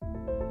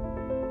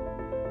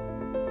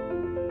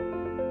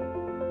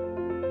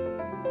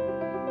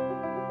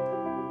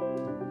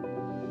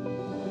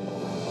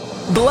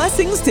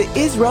Blessings to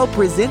Israel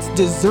presents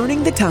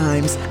Discerning the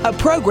Times, a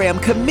program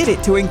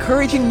committed to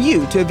encouraging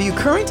you to view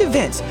current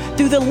events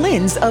through the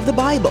lens of the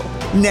Bible.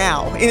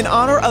 Now, in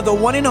honor of the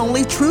one and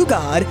only true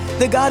God,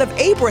 the God of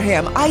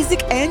Abraham,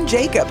 Isaac, and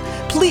Jacob,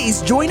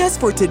 please join us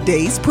for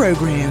today's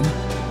program.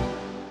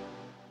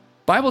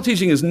 Bible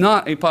teaching is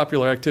not a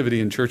popular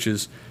activity in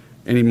churches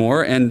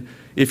anymore, and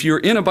if you're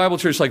in a Bible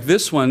church like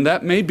this one,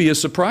 that may be a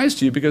surprise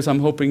to you because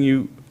I'm hoping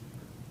you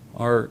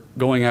are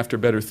going after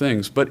better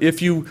things. But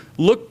if you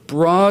look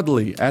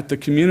broadly at the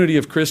community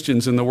of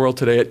Christians in the world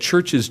today, at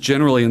churches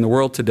generally in the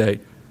world today,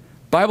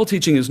 Bible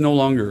teaching is no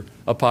longer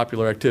a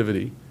popular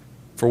activity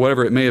for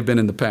whatever it may have been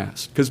in the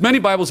past. Because many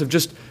Bibles have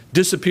just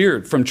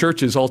disappeared from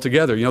churches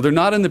altogether. You know, they're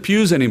not in the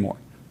pews anymore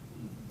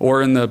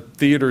or in the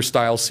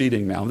theater-style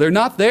seating now. They're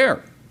not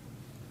there.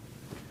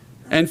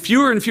 And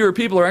fewer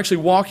people are actually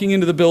walking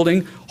into the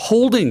building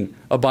holding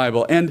a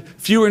Bible. And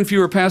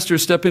fewer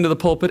pastors step into the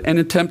pulpit and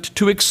attempt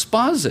to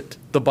exposit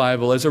the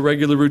Bible as a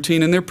regular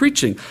routine in their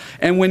preaching.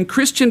 And when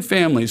Christian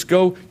families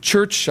go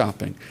church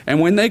shopping, and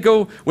when they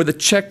go with a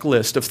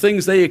checklist of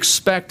things they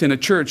expect in a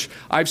church,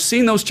 I've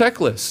seen those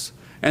checklists.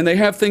 And they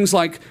have things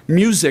like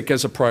music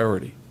as a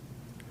priority,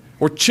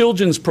 or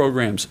children's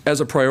programs as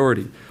a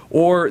priority,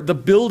 or the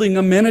building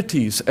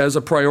amenities as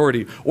a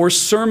priority, or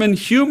sermon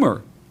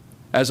humor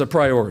as a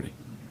priority.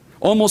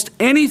 Almost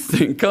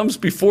anything comes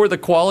before the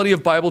quality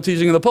of Bible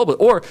teaching in the pulpit.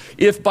 Or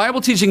if Bible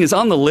teaching is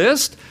on the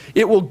list,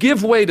 it will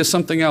give way to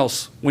something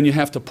else when you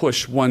have to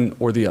push one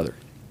or the other.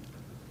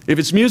 If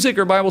it's music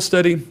or Bible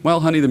study, well,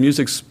 honey, the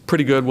music's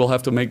pretty good. We'll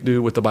have to make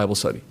do with the Bible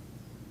study.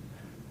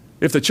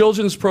 If the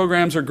children's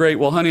programs are great,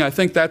 well, honey, I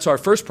think that's our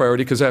first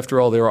priority because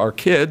after all, they're our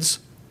kids.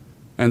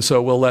 And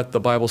so we'll let the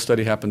Bible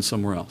study happen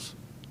somewhere else.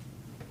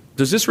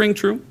 Does this ring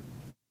true?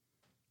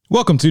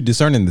 Welcome to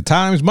Discerning the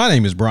Times. My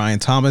name is Brian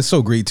Thomas.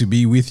 So great to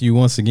be with you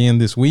once again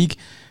this week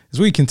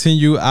as we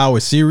continue our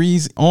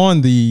series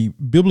on the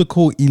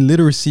biblical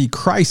illiteracy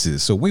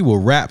crisis. So we will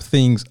wrap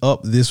things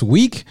up this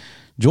week,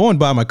 joined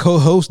by my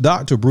co-host,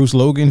 Dr. Bruce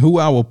Logan, who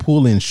I will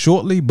pull in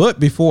shortly. But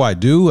before I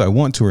do, I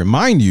want to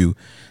remind you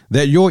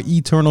that your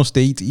eternal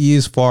state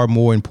is far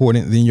more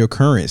important than your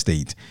current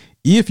state.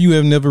 If you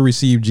have never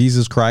received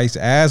Jesus Christ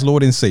as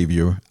Lord and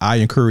Savior, I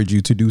encourage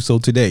you to do so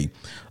today.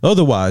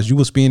 Otherwise, you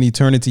will spend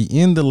eternity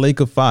in the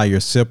lake of fire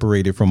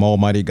separated from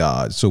Almighty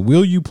God. So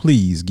will you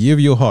please give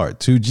your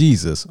heart to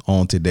Jesus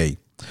on today?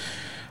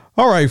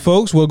 All right,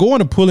 folks, we're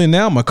going to pull in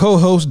now my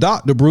co-host,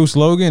 Dr. Bruce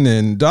Logan.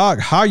 And Doc,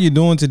 how are you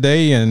doing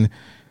today? And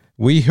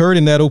we heard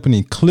in that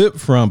opening clip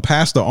from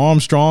Pastor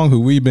Armstrong, who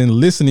we've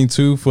been listening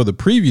to for the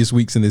previous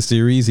weeks in this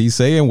series. He's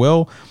saying,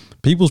 well,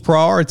 people's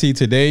priority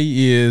today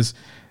is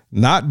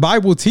not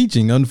Bible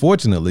teaching,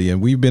 unfortunately,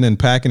 and we've been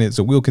unpacking it,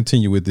 so we'll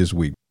continue with this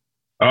week.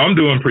 I'm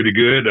doing pretty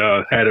good.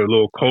 Had a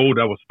little cold.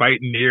 I was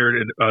fighting here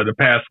the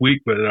past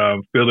week, but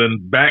feeling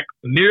back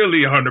nearly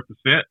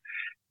 100%.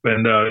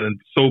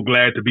 And so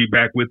glad to be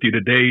back with you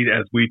today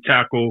as we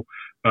tackle,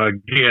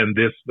 again,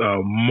 this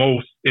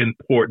most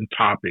important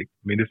topic.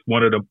 I mean, it's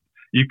one of the,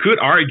 you could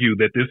argue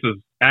that this is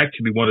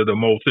actually one of the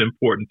most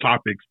important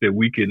topics that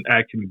we can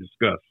actually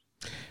discuss.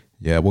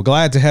 Yeah, we're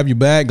glad to have you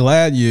back.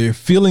 Glad you're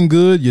feeling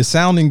good. You're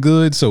sounding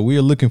good. So we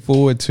are looking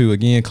forward to,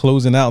 again,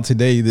 closing out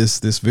today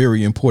this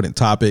very important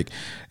topic.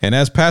 And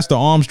as Pastor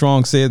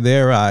Armstrong said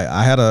there,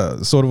 I had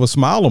a sort of a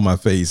smile on my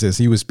face as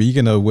he was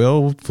speaking of,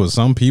 well, for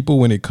some people,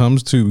 when it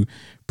comes to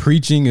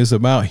preaching, it's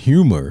about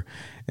humor.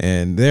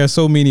 And there are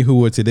so many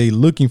who are today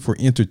looking for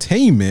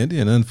entertainment.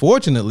 And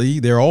unfortunately,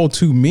 there are all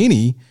too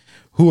many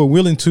who are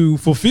willing to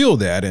fulfill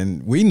that.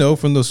 And we know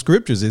from the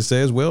scriptures, it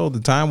says, well,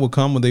 the time will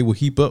come when they will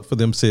heap up for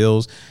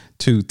themselves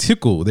to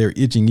tickle their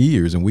itching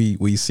ears. And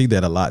we see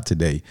that a lot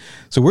today.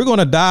 So we're going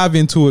to dive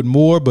into it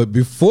more. But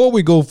before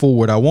we go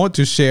forward, I want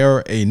to share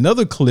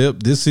another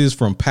clip. This is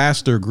from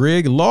Pastor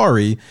Greg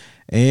Laurie,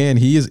 and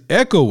he is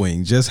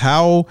echoing just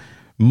how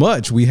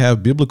much we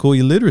have biblical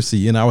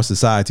illiteracy in our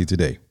society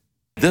today.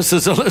 This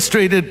is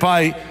illustrated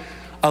by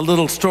a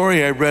little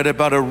story I read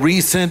about a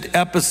recent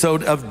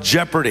episode of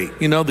Jeopardy.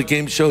 You know, the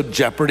game show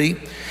Jeopardy.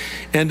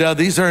 And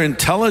these are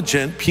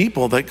intelligent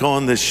people that go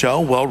on this show,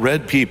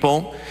 well-read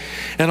people.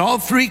 And all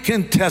three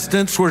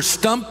contestants were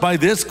stumped by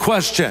this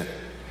question.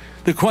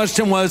 The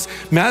question was,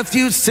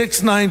 Matthew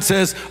 6:9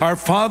 says, "Our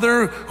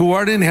Father who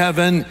art in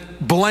heaven,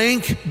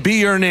 blank be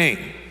your name."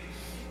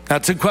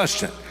 That's a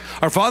question.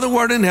 Our Father who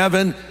art in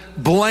heaven,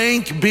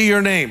 blank be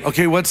your name.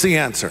 Okay, what's the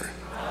answer?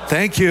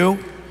 Thank you.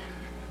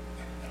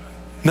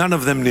 None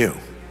of them knew.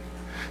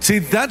 See,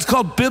 that's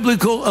called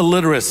biblical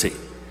illiteracy.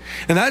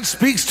 And that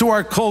speaks to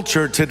our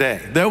culture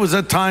today. There was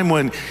a time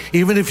when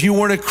even if you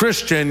weren't a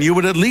Christian, you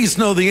would at least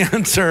know the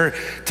answer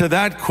to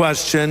that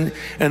question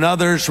and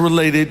others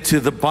related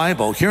to the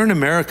Bible. Here in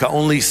America,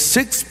 only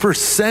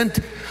 6%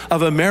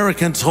 of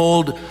Americans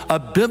hold a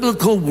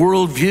biblical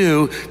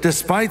worldview,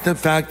 despite the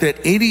fact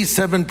that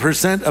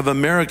 87% of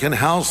American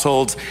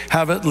households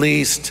have at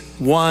least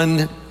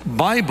one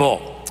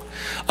Bible.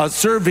 A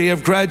survey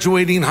of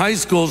graduating high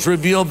schools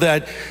revealed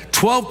that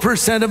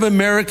 12% of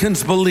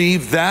Americans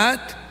believe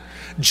that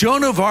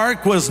Joan of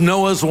Arc was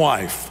Noah's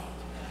wife.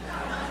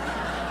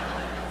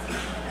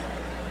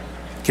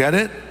 Get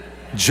it?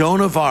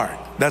 Joan of Arc.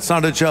 That's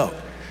not a joke.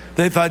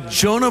 They thought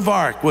Joan of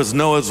Arc was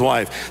Noah's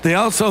wife. They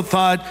also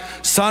thought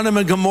Sodom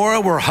and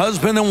Gomorrah were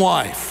husband and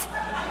wife.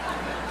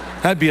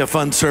 That'd be a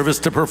fun service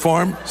to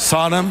perform.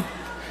 Sodom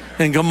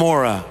and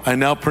Gomorrah, I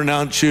now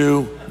pronounce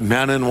you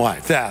man and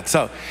wife.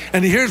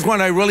 And here's what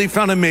I really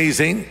found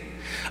amazing.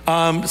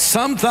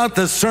 Some thought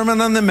the Sermon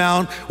on the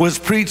Mount was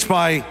preached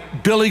by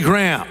Billy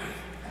Graham.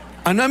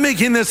 I'm not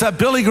making this up,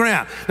 Billy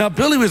Graham. Now,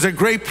 Billy was a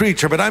great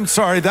preacher, but I'm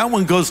sorry, that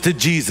one goes to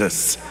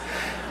Jesus.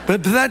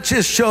 But that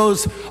just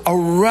shows a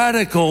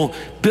radical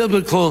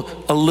biblical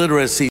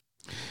illiteracy.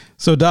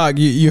 So, Doc,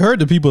 you heard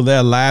the people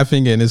there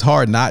laughing, and it's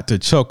hard not to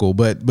chuckle,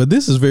 but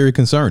this is very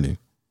concerning.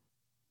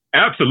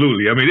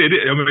 Absolutely. I mean,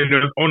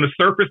 on the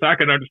surface, I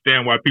can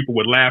understand why people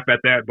would laugh at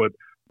that, but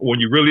when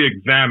you really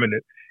examine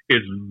it,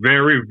 it's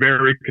very,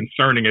 very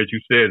concerning, as you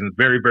said, and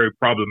very, very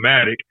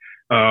problematic,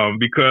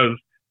 because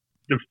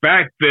the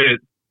fact that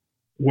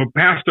what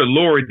Pastor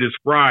Lori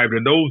described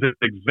and those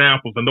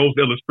examples and those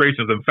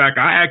illustrations, in fact,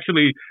 I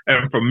actually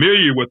am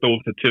familiar with those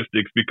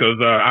statistics because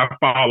I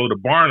follow the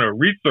Barna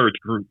Research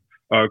Group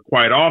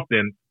quite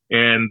often,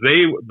 and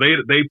they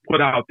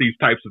put out these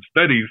types of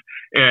studies,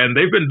 and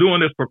they've been doing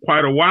this for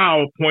quite a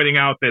while, pointing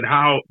out that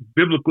how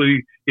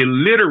biblically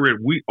illiterate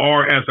we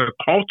are as a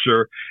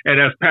culture. And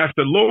as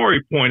Pastor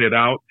Lori pointed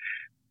out,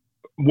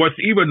 what's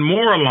even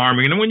more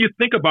alarming, and when you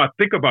think about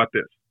this,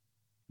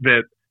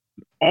 that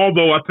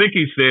although I think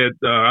he said,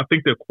 I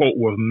think the quote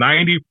was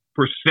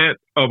 90%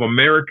 of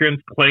Americans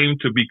claim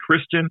to be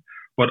Christian,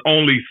 but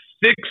only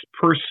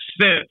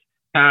 6%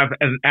 have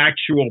an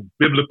actual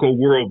biblical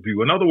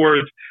worldview. In other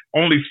words,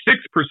 only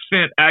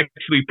 6%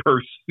 actually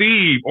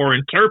perceive or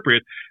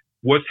interpret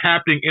what's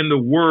happening in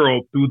the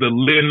world through the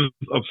lens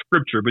of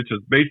Scripture, which is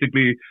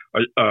basically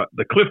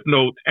the Cliff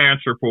Notes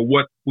answer for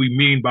what we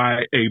mean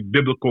by a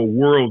biblical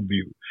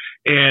worldview.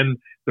 And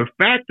the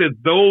fact that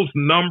those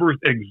numbers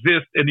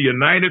exist in the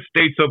United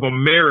States of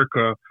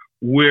America,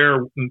 where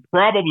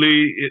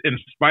probably in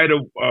spite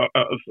of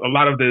a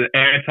lot of the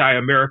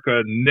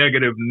anti-America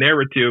negative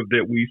narrative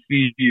that we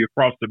see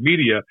across the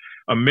media,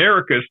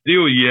 America is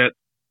still yet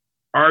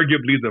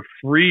arguably the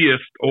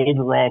freest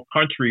overall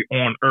country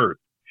on earth.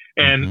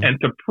 And and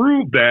to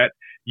prove that,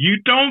 you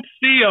don't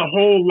see a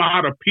whole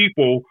lot of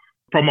people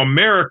from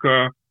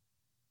America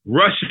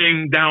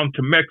rushing down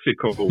to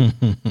Mexico,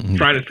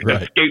 trying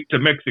to escape to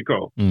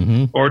Mexico,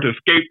 or to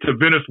escape to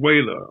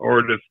Venezuela,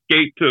 or to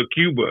escape to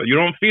Cuba. You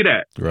don't see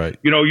that. Right.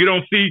 You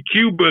don't see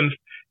Cubans,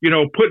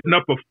 putting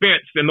up a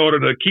fence in order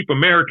to keep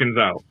Americans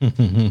out.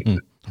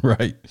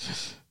 Right.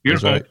 You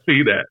don't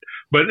see that.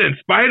 But in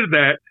spite of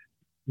that,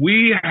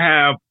 we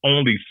have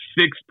only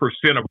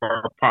 6% of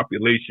our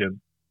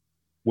population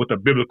with a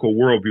biblical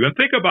worldview. And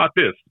think about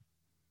this.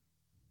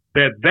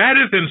 That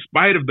is in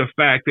spite of the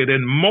fact that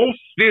in most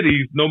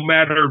cities, no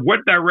matter what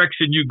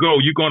direction you go,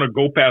 you're going to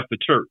go past the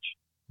church.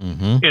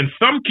 In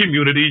some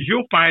communities,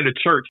 you'll find a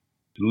church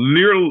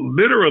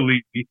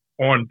literally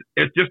on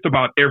just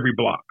about every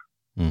block.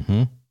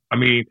 I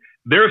mean,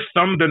 there's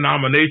some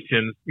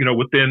denominations,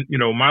 within,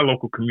 my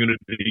local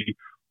community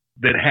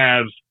that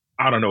has,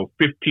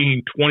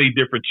 15, 20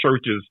 different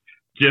churches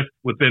just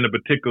within a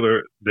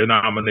particular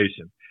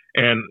denomination.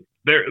 And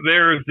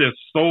there is just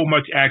so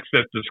much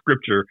access to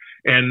Scripture.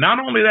 And not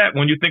only that,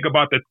 when you think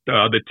about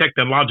the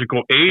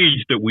technological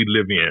age that we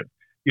live in,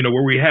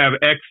 where we have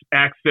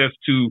access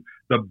to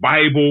the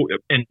Bible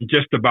in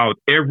just about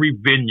every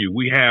venue.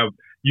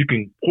 You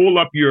can pull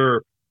up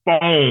your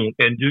phone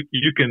and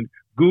you can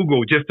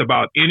Google just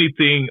about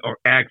anything or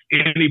ask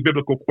any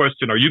biblical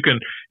question, or you can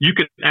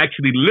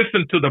actually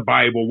listen to the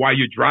Bible while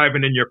you're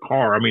driving in your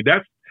car. I mean,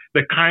 that's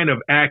the kind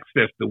of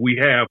access that we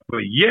have,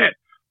 but yet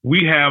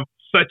we have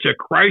such a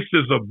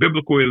crisis of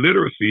biblical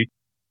illiteracy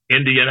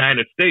in the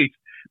United States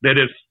that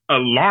is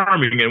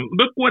alarming. And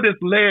look what it's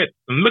led,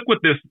 and look what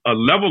this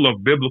level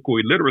of biblical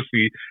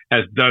illiteracy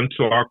has done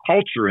to our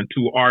culture and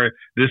to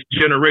this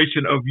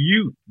generation of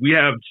youth.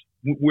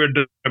 We're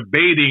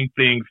debating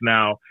things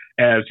now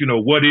as,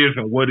 what is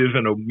and what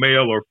isn't a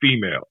male or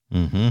female.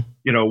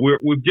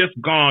 We've just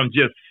gone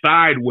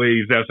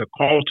sideways as a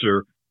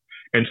culture,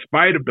 in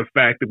spite of the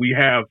fact that we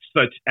have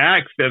such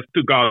access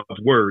to God's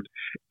word.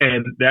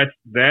 And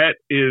that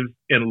is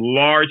in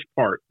large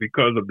part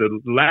because of the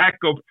lack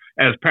of,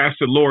 as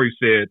Pastor Lori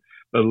said,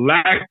 the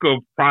lack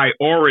of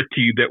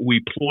priority that we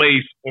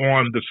place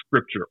on the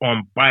Scripture,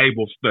 on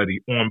Bible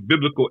study, on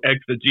biblical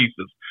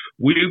exegesis.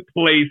 We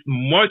place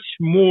much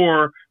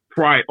more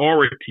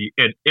priority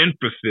and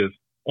emphasis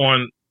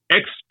on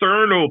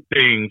external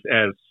things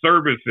as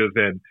services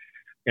and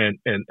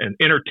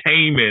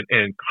entertainment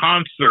and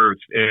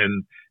concerts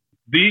and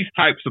these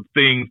types of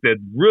things that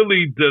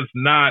really does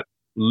not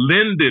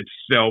lend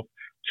itself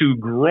to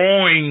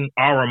growing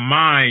our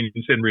minds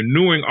and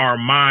renewing our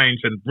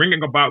minds and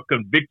bringing about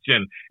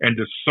conviction and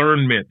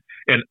discernment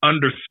and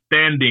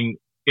understanding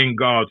in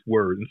God's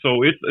word. And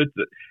so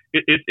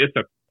it's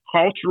a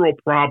cultural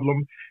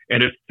problem,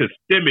 and it's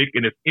systemic,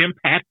 and it's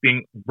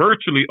impacting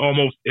virtually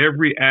almost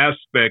every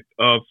aspect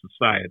of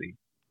society.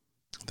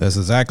 That's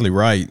exactly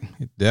right.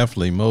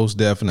 Definitely, most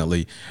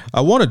definitely.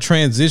 I want to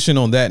transition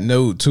on that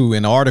note to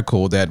an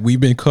article that we've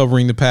been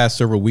covering the past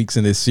several weeks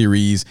in this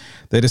series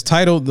that is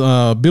titled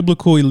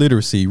Biblical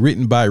Illiteracy,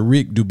 written by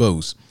Rick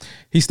Dubose.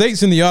 He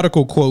states in the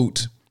article,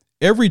 quote,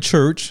 "Every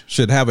church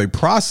should have a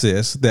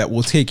process that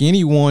will take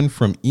anyone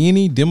from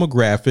any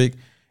demographic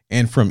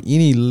and from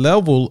any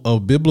level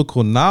of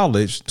biblical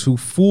knowledge to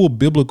full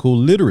biblical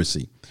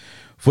literacy.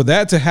 For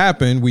that to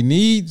happen, we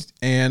need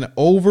an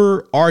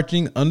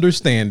overarching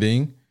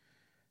understanding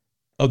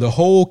of the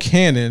whole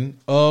canon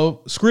of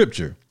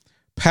Scripture.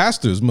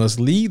 Pastors must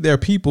lead their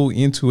people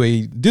into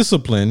a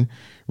disciplined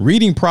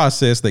reading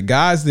process that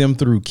guides them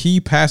through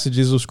key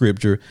passages of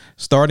Scripture,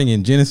 starting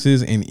in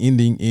Genesis and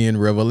ending in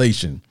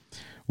Revelation.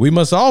 We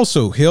must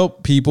also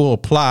help people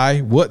apply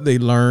what they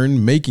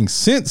learn, making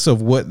sense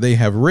of what they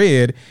have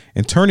read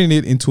and turning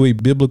it into a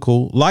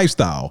biblical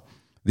lifestyle.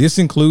 This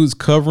includes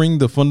covering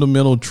the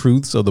fundamental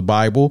truths of the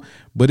Bible,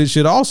 but it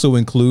should also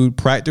include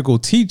practical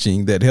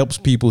teaching that helps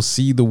people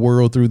see the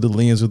world through the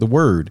lens of the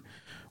Word.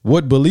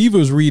 What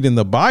believers read in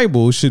the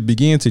Bible should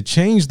begin to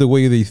change the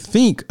way they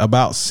think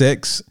about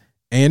sex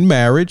and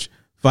marriage,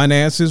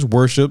 finances,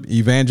 worship,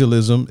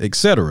 evangelism,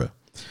 etc.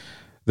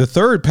 The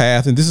third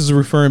path, and this is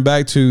referring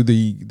back to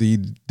the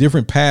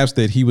different paths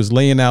that he was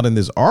laying out in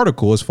this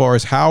article as far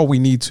as how we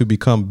need to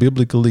become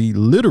biblically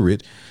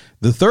literate.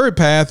 The third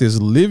path is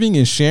living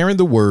and sharing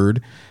the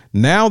word.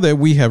 Now that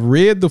we have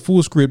read the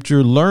full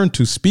Scripture, learned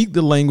to speak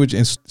the language,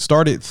 and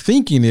started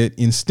thinking it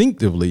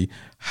instinctively,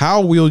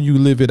 how will you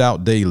live it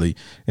out daily?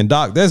 And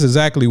Doc, that's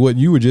exactly what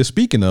you were just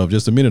speaking of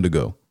just a minute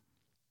ago.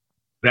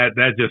 That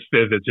just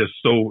says it just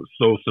so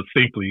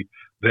succinctly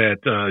that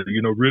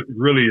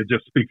really it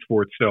just speaks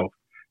for itself.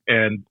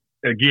 And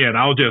again,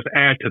 I'll just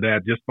add to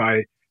that just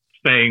by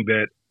saying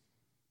that,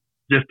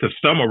 just to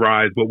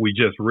summarize what we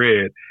just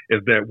read,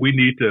 is that we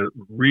need to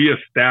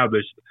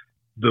reestablish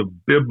the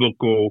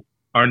biblical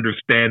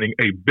understanding,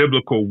 a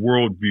biblical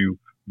worldview,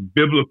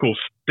 biblical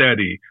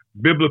study,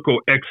 biblical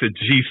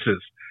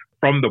exegesis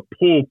from the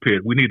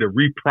pulpit. We need to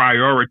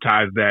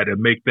reprioritize that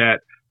and make that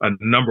a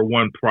number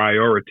one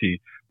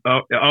priority.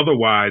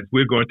 Otherwise,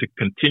 we're going to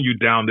continue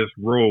down this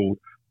road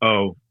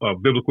of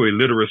biblical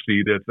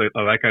illiteracy that's,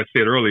 like I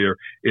said earlier,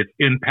 it's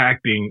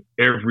impacting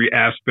every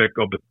aspect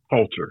of the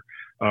culture.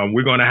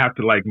 We're going to have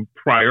to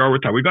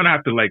prioritize. We're going to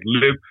have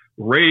to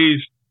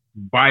raise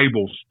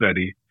Bible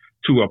study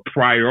to a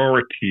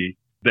priority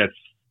that's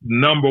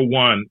number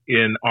one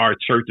in our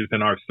churches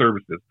and our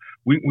services.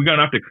 We're going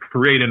to have to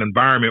create an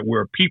environment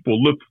where people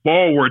look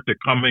forward to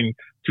coming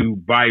to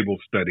Bible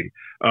study.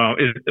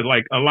 It's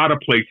like a lot of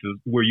places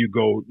where you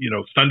go,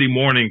 Sunday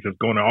mornings is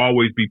going to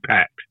always be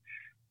packed.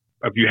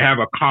 If you have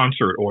a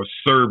concert or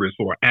service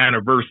or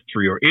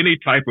anniversary or any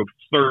type of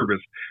service,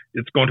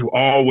 it's going to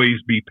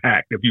always be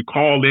packed. If you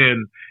call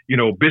in,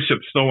 Bishop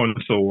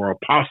so-and-so or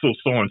Apostle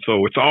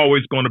so-and-so, it's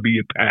always going to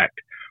be packed.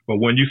 But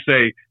when you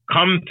say,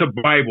 come to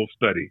Bible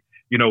study,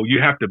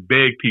 you have to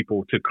beg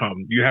people to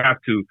come. You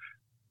have to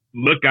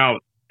look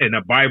out in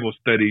a Bible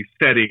study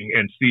setting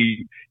and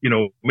see,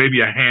 maybe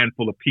a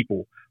handful of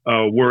people,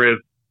 whereas,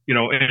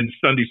 in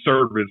Sunday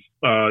service,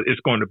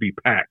 it's going to be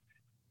packed.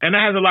 And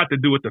that has a lot to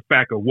do with the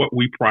fact of what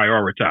we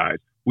prioritize.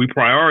 We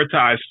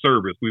prioritize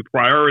service. We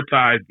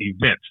prioritize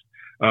events.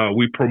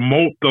 We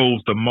promote those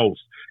the most.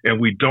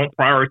 And we don't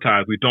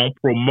prioritize. We don't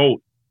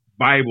promote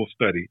Bible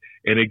study.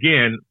 And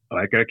again,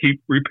 like I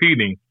keep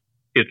repeating,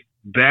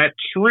 that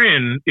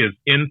trend is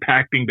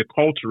impacting the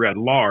culture at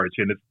large.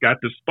 And it's got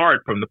to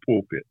start from the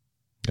pulpit.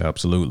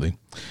 Absolutely.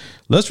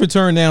 Let's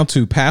return now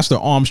to Pastor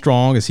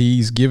Armstrong as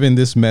he's given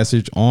this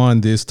message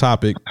on this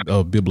topic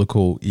of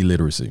biblical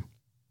illiteracy.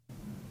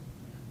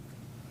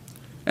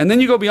 And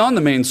then you go beyond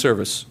the main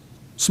service,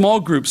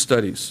 small group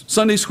studies,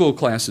 Sunday school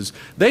classes.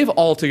 They've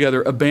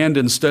altogether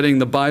abandoned studying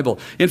the Bible.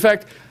 In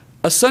fact,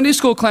 a Sunday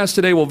school class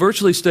today will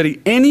virtually study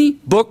any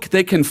book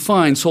they can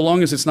find so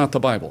long as it's not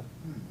the Bible.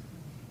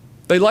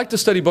 They like to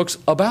study books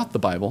about the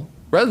Bible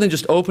rather than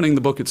just opening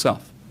the book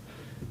itself.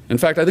 In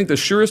fact, I think the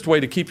surest way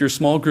to keep your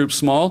small group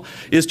small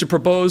is to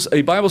propose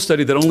a Bible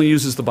study that only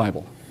uses the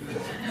Bible.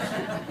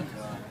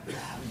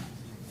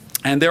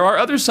 And there are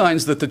other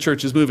signs that the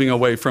church is moving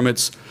away from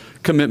its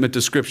commitment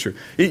to Scripture.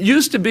 It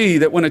used to be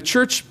that when a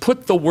church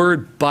put the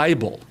word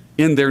Bible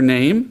in their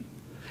name,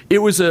 it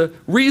was a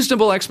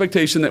reasonable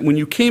expectation that when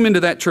you came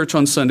into that church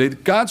on Sunday,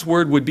 God's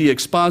word would be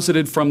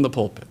exposited from the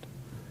pulpit.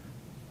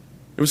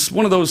 It was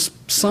one of those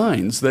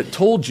signs that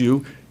told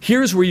you,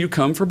 here's where you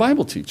come for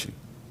Bible teaching.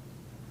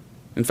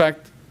 In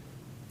fact,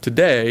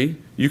 today,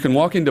 you can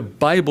walk into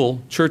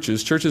Bible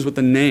churches with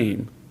a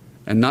name,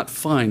 and not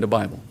find a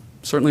Bible.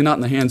 Certainly not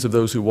in the hands of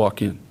those who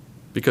walk in,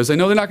 because they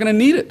know they're not going to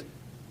need it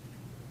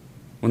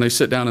when they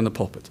sit down in the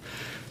pulpit.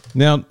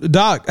 Now,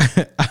 Doc,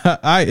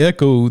 I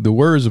echo the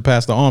words of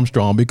Pastor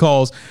Armstrong,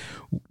 because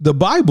the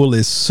Bible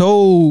is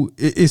so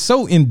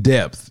in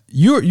depth.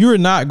 You're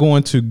not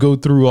going to go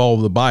through all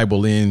of the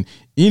Bible in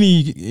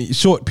any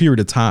short period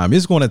of time.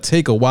 It's going to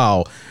take a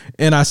while.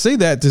 And I say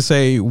that to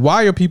say,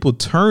 why are people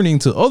turning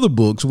to other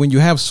books when you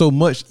have so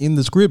much in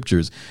the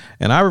scriptures?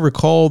 And I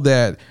recall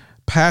that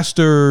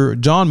Pastor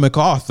John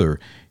MacArthur,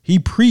 he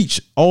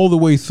preached all the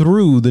way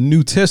through the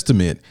New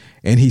Testament,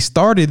 and he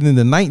started in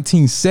the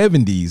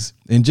 1970s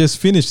and just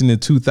finished in the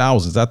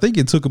 2000s. I think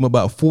it took him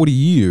about 40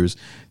 years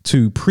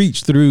to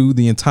preach through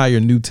the entire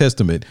New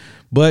Testament.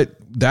 But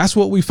that's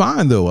what we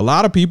find, though. A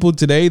lot of people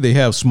today, they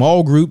have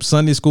small groups,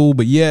 Sunday school,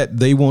 but yet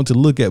they want to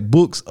look at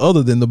books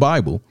other than the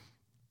Bible.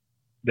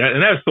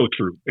 And that's so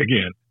true.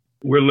 Again,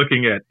 we're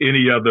looking at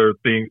any other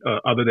thing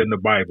other than the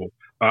Bible.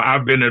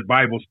 I've been at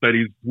Bible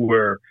studies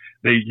where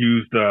they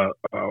used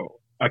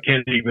I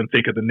can't even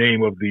think of the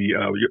name of the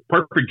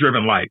Perfect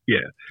Driven Life.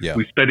 Yeah.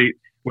 We studied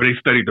where they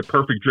studied the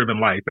Perfect Driven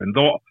Life and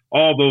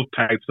all those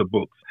types of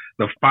books.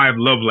 The 5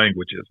 Love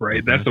Languages,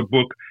 right? Mm-hmm. That's a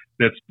book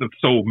that's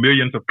sold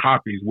millions of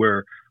copies.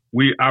 Where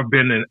I've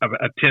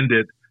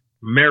attended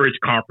marriage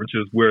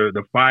conferences where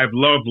the 5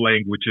 Love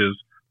Languages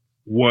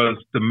was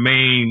the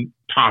main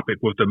topic,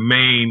 was the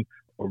main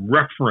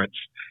reference,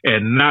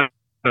 and not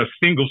a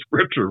single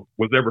scripture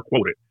was ever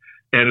quoted.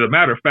 And as a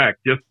matter of fact,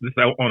 just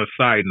on a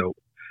side note,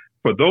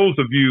 for those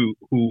of you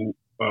who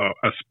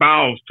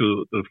espouse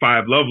to the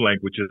 5 love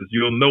languages,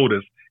 you'll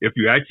notice if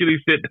you actually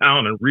sit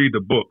down and read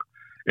the book,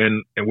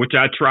 and which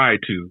I try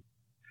to,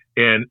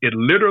 and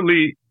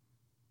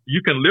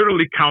you can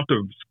literally count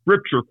the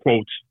scripture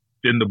quotes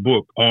in the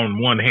book on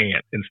one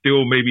hand and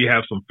still maybe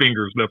have some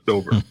fingers left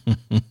over.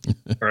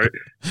 All right.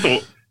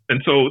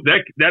 So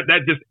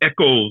that just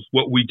echoes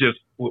what we just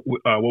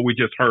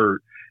heard.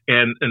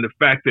 And the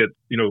fact that,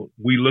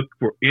 we look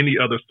for any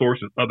other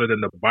sources other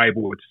than the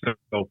Bible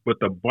itself, but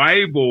the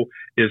Bible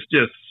is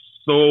just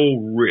so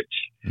rich.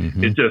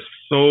 Mm-hmm.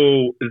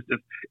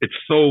 It's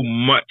so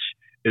much.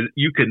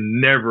 You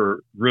can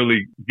never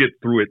really get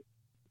through it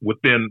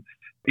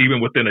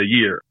even within a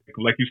year.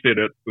 Like you said,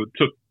 it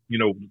took,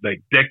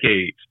 like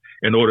decades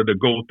in order to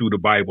go through the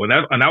Bible. And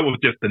that was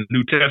just the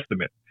New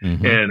Testament.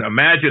 Mm-hmm. And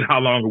imagine how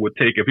long it would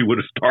take if he would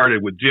have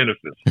started with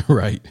Genesis.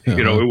 Right.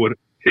 Uh-huh.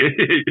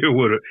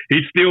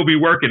 He'd still be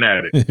working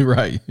at it.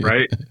 Right.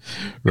 Right.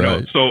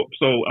 Right. So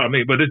I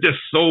mean, but it's just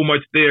so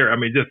much there.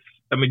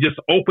 Just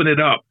open it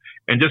up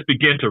and just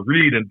begin to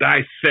read and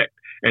dissect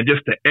and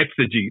just to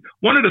exegete.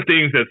 One of the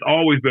things that's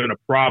always been a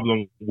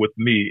problem with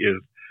me is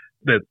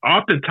that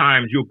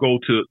oftentimes you'll go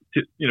to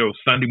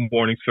Sunday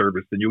morning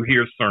service and you'll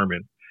hear a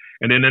sermon,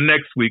 and then the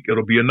next week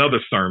it'll be another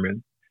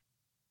sermon.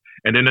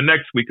 And then the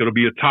next week, it'll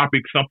be a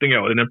topic, something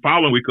else. And then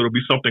following week, it'll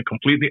be something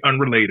completely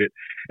unrelated.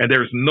 And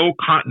there's no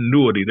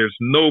continuity. There's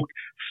no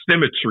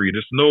symmetry.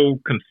 There's no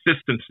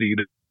consistency.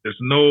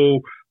 There's no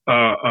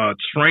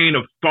train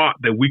of thought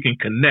that we can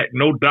connect,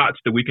 no dots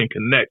that we can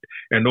connect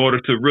in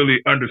order to really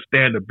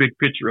understand the big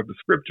picture of the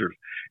scriptures.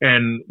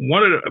 And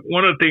one of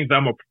the things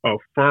I'm a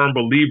firm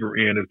believer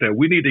in is that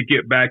we need to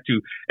get back to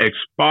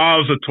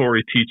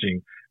expository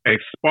teaching,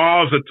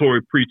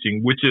 expository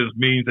preaching, which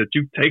means that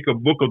you take a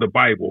book of the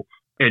Bible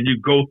and you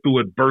go through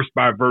it verse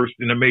by verse,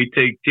 and it may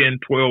take 10,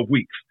 12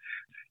 weeks.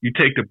 You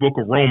take the book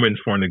of Romans,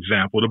 for an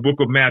example, the book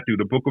of Matthew,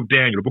 the book of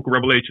Daniel, the book of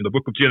Revelation, the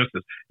book of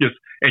Genesis, just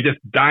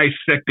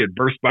dissect it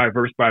verse by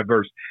verse by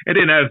verse. And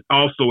then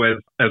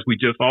as we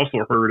just also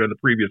heard in the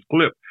previous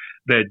clip,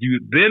 that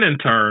you then in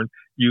turn,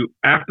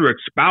 after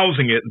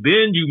espousing it,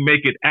 then you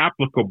make it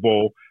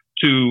applicable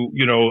to,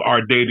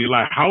 our daily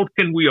life. How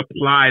can we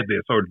apply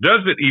this, or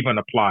does it even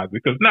apply?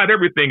 Because not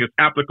everything is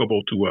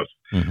applicable to us.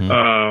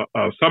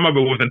 Mm-hmm. Some of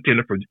it was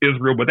intended for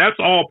Israel, but that's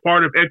all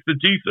part of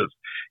exegesis,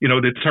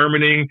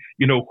 determining,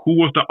 who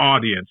was the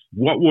audience,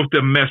 what was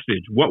the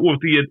message, what was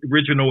the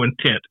original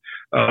intent,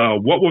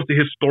 what was the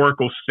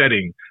historical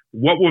setting,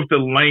 what was the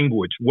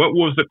language, what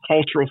was the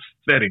cultural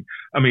setting.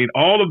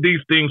 All of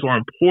these things are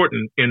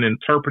important in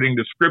interpreting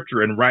the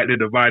scripture and rightly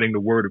dividing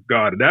the word of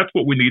God. And that's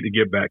what we need to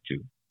get back to.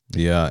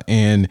 Yeah.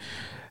 And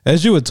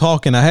as you were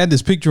talking, I had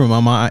this picture in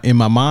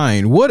my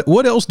mind.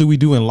 What else do we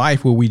do in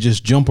life where we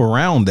just jump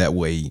around that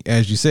way?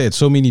 As you said,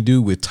 so many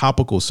do with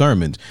topical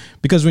sermons,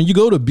 because when you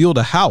go to build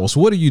a house,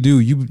 what do?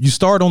 You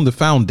start on the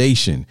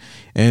foundation,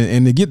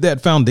 and to get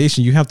that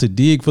foundation, you have to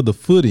dig for the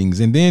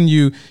footings, and then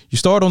you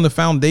start on the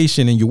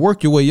foundation and you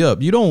work your way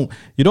up. You don't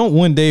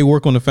one day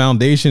work on the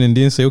foundation and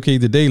then say, okay,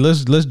 today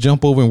let's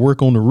jump over and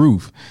work on the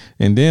roof.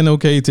 And then,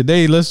 okay,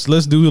 today let's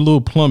do a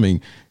little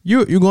plumbing.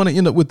 You're going to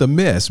end up with a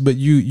mess, but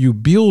you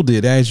build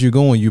it as you're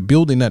going. You're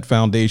building that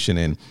foundation,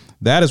 and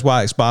that is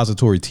why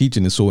expository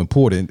teaching is so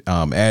important,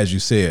 as you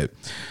said.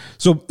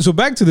 So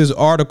back to this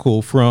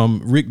article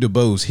from Rick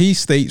DeBose. He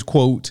states,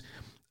 quote,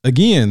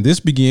 again, this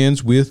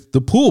begins with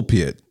the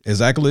pulpit,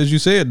 exactly as you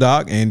said,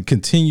 Doc, and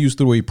continues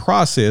through a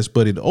process,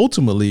 but it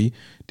ultimately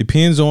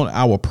depends on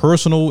our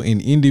personal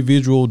and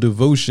individual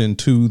devotion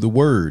to the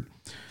word.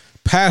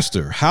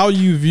 Pastor, how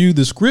you view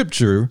the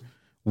scripture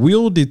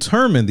will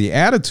determine the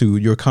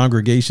attitude your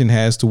congregation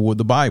has toward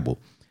the Bible.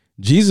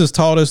 Jesus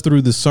taught us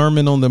through the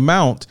Sermon on the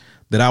Mount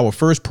that our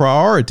first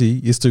priority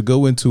is to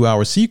go into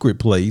our secret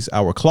place,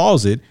 our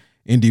closet,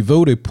 and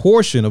devote a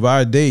portion of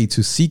our day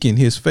to seeking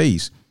his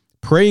face,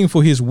 praying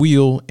for his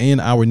will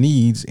and our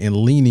needs, and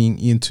leaning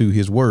into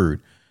his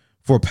word.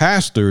 For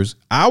pastors,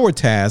 our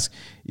task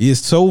is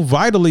so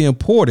vitally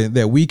important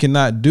that we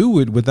cannot do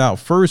it without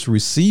first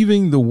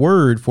receiving the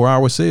word for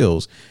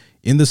ourselves.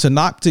 In the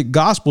synoptic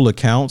gospel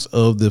accounts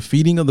of the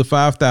feeding of the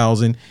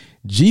 5,000,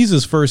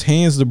 Jesus first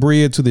hands the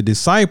bread to the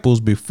disciples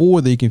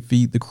before they can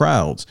feed the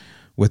crowds.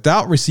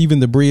 Without receiving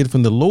the bread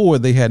from the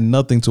Lord, they had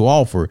nothing to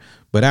offer.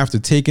 But after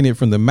taking it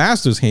from the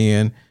master's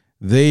hand,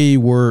 they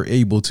were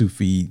able to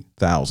feed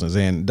thousands.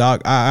 And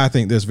Doc, I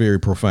think that's very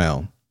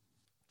profound.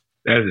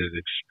 That is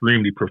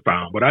extremely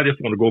profound. But I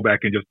just want to go back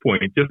and just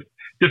point,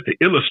 just to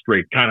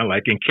illustrate, kind of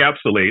like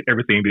encapsulate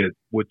everything that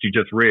what you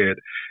just read,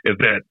 is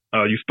that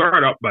you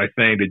start out by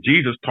saying that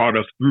Jesus taught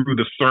us through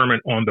the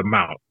Sermon on the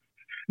Mount.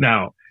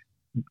 Now,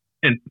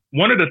 and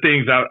one of the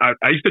things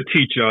I used to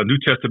teach a New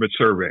Testament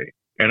survey,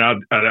 and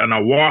I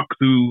walk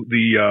through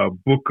the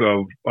book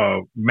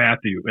of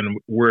Matthew, and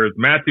where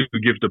Matthew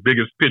gives the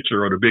biggest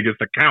picture or the biggest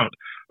account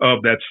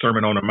of that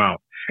Sermon on the Mount.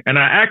 And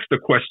I asked the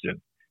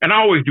question, and I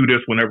always do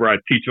this whenever I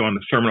teach on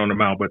the Sermon on the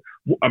Mount. But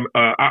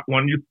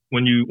when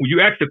you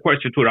ask the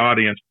question to the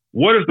audience,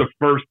 what is the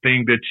first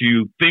thing that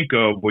you think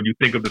of when you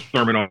think of the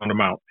Sermon on the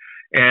Mount?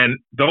 And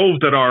those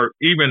that are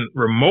even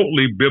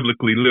remotely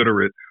biblically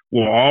literate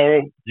will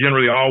all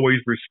generally always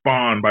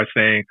respond by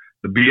saying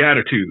the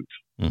Beatitudes.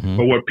 Mm-hmm.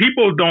 But what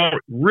people don't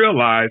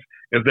realize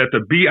is that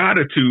the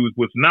Beatitudes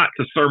was not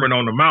the Sermon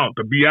on the Mount.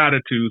 The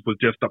Beatitudes was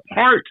just a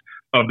part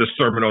of the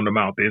Sermon on the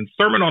Mount. And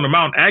Sermon on the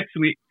Mount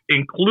actually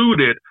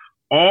included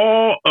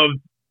all of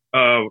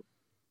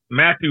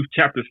Matthew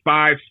chapters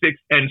 5, 6,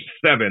 and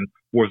 7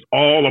 was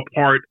all a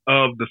part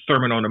of the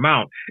Sermon on the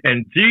Mount.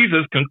 And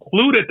Jesus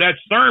concluded that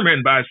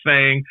sermon by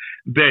saying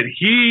that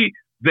he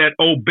that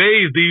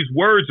obeys these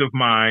words of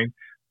mine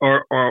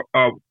or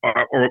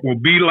will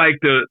be like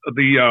the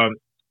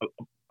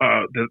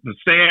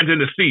sands in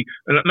the sea.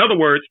 In other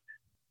words,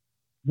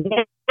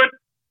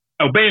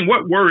 obeying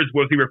what words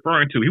was he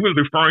referring to? He was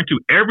referring to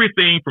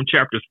everything from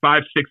chapters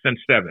 5, 6, and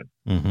 7.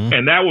 Mm-hmm.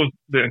 And that was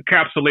the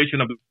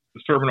encapsulation of the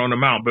Sermon on the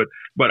Mount.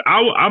 But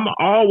I'm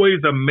always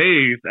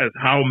amazed at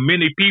how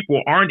many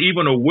people aren't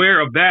even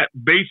aware of that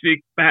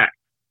basic fact.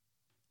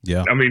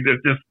 Yeah. I mean,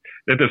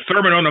 that the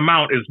Sermon on the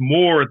Mount is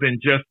more than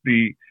just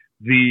the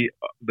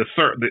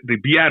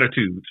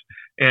Beatitudes.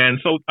 And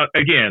so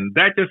again,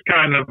 that just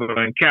kind of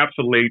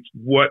encapsulates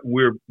what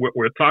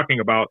we're talking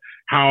about,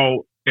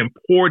 how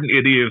important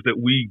it is that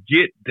we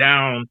get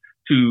down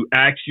to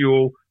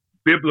actual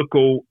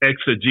biblical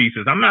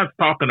exegesis. I'm not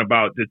talking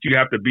about that you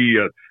have to be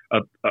a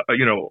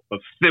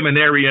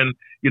seminarian,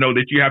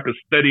 that you have to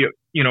study,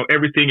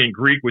 everything in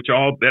Greek,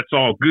 that's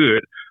all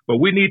good. But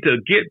we need to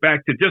get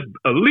back to just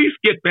at least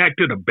get back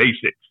to the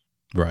basics,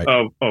 right,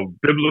 of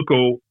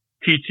biblical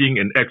teaching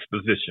and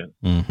exposition.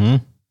 Mm-hmm.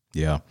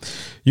 Yeah,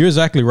 you're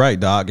exactly right,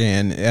 Doc.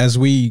 And as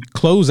we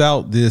close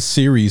out this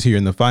series here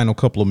in the final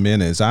couple of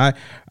minutes, I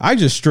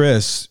just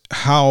stress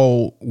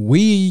how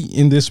we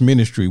in this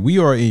ministry, we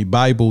are a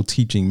Bible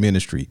teaching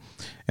ministry.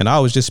 And I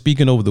was just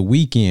speaking over the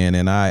weekend,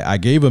 and I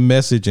gave a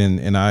message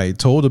and I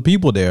told the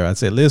people there, I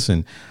said,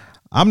 listen,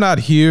 I'm not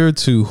here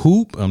to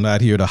hoop. I'm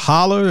not here to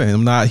holler, and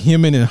I'm not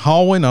hemming and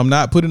hawing. I'm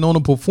not putting on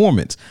a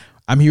performance.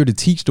 I'm here to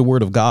teach the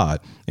word of God.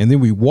 And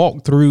then we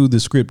walk through the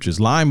scriptures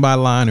line by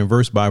line and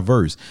verse by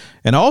verse.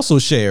 And I also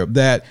share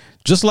that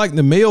just like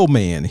the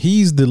mailman,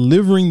 he's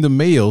delivering the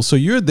mail. So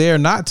you're there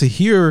not to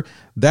hear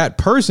that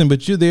person,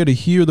 but you're there to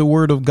hear the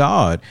word of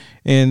God.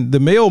 And the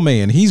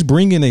mailman, he's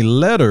bringing a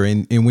letter.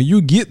 And when you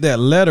get that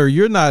letter,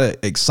 you're not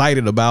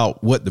excited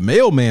about what the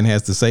mailman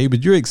has to say,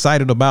 but you're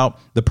excited about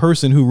the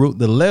person who wrote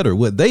the letter,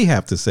 what they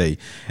have to say.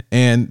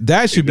 And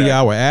that should be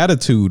our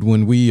attitude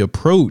when we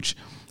approach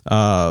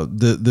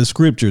the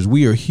scriptures.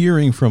 We are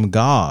hearing from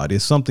God.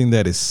 It's something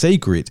that is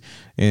sacred,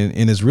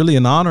 and it's really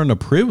an honor and a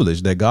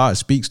privilege that God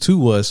speaks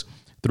to us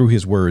through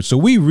his word. So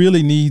we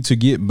really need to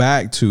get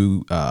back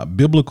to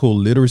biblical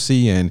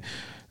literacy. And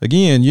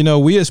again,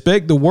 we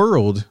expect the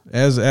world,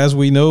 as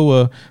we know,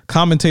 a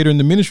commentator in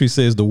the ministry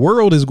says, the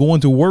world is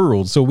going to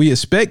world. So we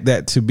expect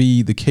that to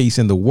be the case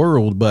in the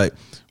world. But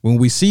when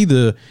we see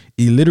the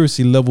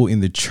illiteracy level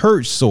in the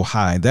church so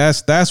high,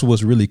 that's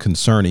what's really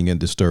concerning and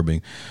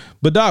disturbing.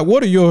 But Doc,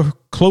 what are your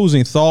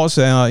closing thoughts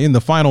in the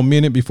final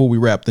minute before we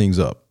wrap things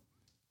up?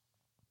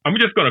 I'm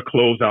just going to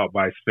close out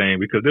by saying,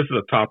 because this is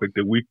a topic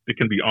that it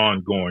can be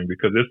ongoing,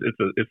 because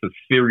it's a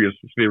serious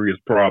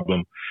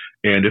problem,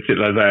 and it's,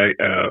 as I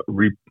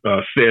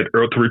said,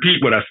 to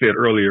repeat what I said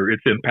earlier,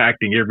 it's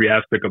impacting every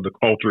aspect of the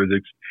culture.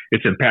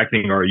 It's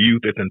impacting our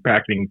youth. It's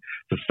impacting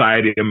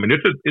society. I mean,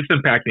 it's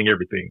impacting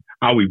everything.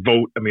 How we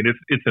vote. I mean,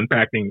 it's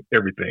impacting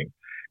everything.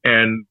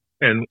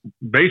 And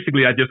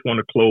basically, I just want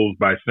to close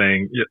by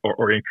saying,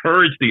 or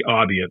encourage the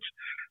audience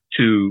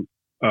to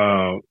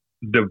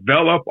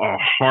develop a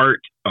heart,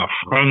 a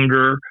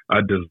hunger,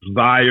 a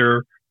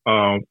desire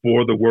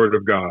for the Word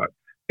of God.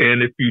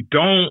 And if you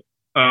don't,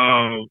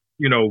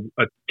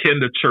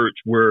 attend a church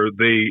where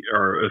they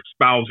are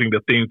espousing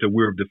the things that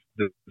we're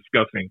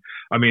discussing.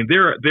 I mean,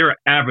 there are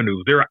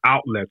avenues, there are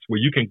outlets where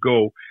you can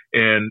go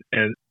and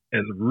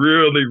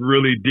really,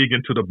 really dig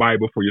into the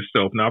Bible for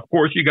yourself. Now, of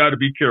course, you got to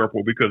be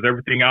careful because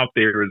everything out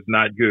there is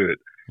not good.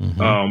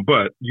 Mm-hmm.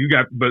 But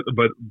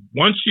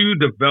once you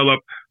develop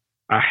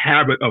a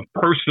habit of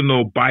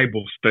personal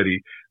Bible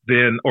study,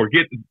 or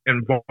get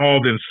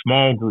involved in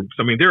small groups.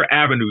 I mean, there are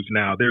avenues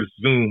now. There's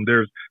Zoom,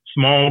 there's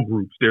small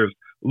groups, there's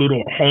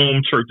little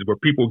home churches where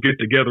people get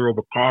together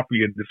over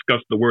coffee and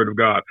discuss the Word of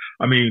God.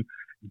 I mean,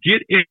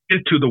 get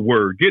into the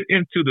Word, get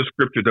into the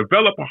Scripture,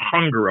 develop a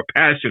hunger, a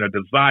passion, a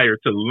desire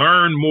to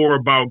learn more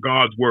about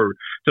God's Word,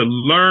 to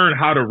learn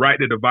how to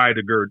rightly divide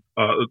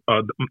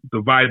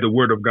the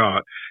Word of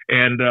God.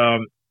 And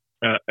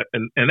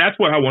that's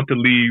what I want to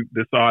leave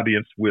this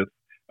audience with.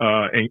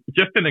 And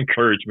just an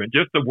encouragement,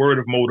 just a word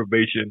of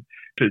motivation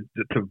to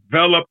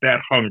develop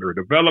that hunger,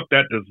 develop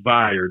that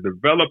desire,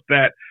 develop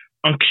that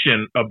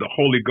unction of the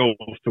Holy Ghost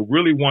to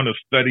really want to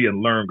study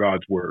and learn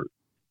God's Word.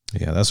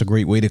 Yeah, that's a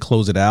great way to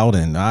close it out.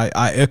 And I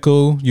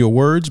echo your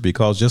words,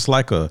 because just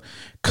like a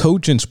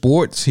coach in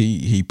sports,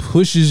 he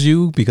pushes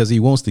you because he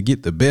wants to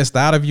get the best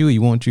out of you. He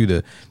wants you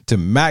to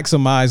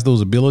maximize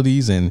those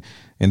abilities. And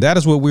that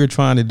is what we're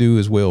trying to do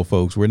as well,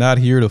 folks. We're not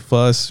here to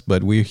fuss,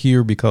 but we're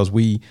here because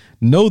we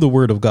know the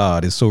Word of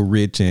God is so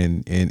rich,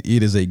 and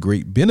it is a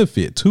great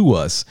benefit to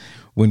us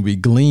when we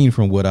glean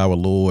from what our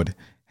Lord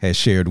has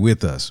shared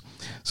with us.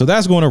 So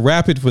that's going to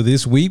wrap it for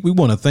this week. We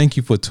want to thank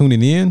you for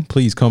tuning in.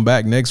 Please come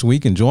back next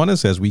week and join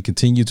us as we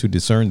continue to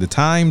discern the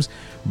times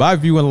by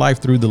viewing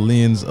life through the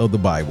lens of the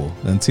Bible.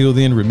 Until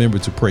then, remember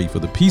to pray for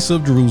the peace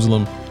of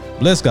Jerusalem.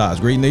 Bless God's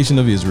great nation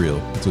of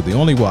Israel. To the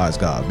only wise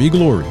God be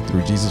glory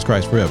through Jesus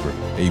Christ forever.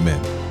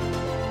 Amen.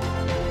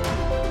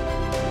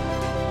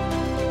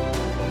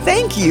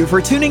 Thank you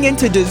for tuning in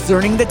to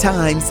Discerning the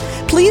Times.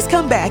 Please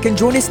come back and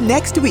join us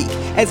next week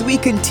as we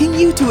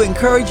continue to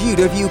encourage you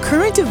to view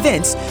current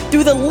events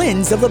through the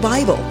lens of the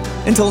Bible.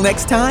 Until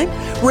next time,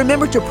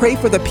 remember to pray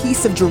for the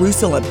peace of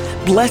Jerusalem,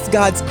 bless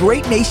God's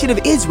great nation of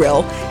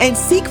Israel, and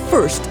seek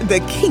first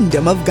the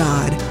kingdom of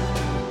God.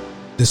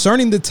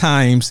 Discerning the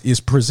Times is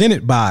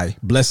presented by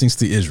Blessings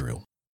to Israel.